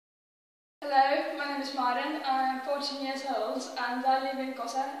name is Marion, I'm 14 years old and I live in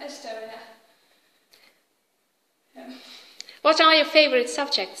Kook-Aljas, Estonia. Yeah. What are your favorite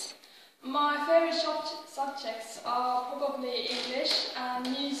subjects? My favorite subjects are probably English and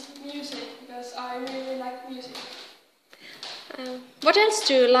music, because I really like music. What else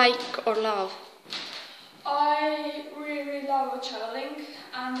do you like or love? I really love traveling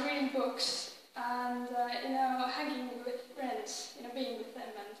and reading books and hanging with friends, being with them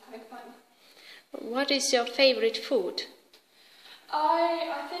and having fun. What is your favorite food?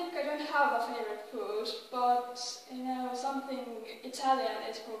 I think I don't have a favorite food, but something Italian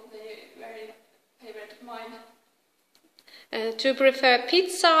is probably very favorite of mine. Do you prefer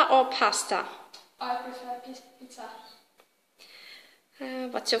pizza or pasta? I prefer pizza.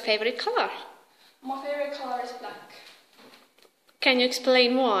 What's your favorite color? My favorite color is black. Can you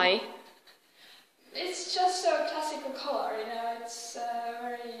explain why? It's just a classical color, it's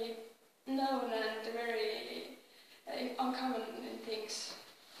very known and very uncommon in things.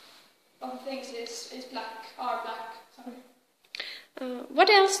 All things is black, are black, sorry. What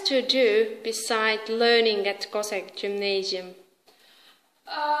else do you do besides learning at Kook-Aljas Gymnasium?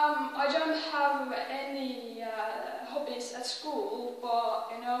 I don't have any hobbies at school,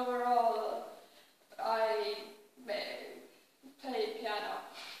 but overall I play piano.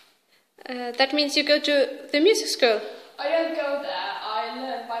 That means you go to the music school? I don't go there, I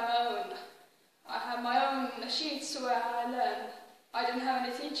learn by my own. I have my own sheets where I learn. I don't have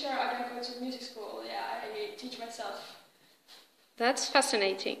any teacher, I don't go to music school, I teach myself. That's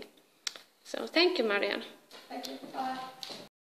fascinating. So thank you, Marion. Thank you, bye.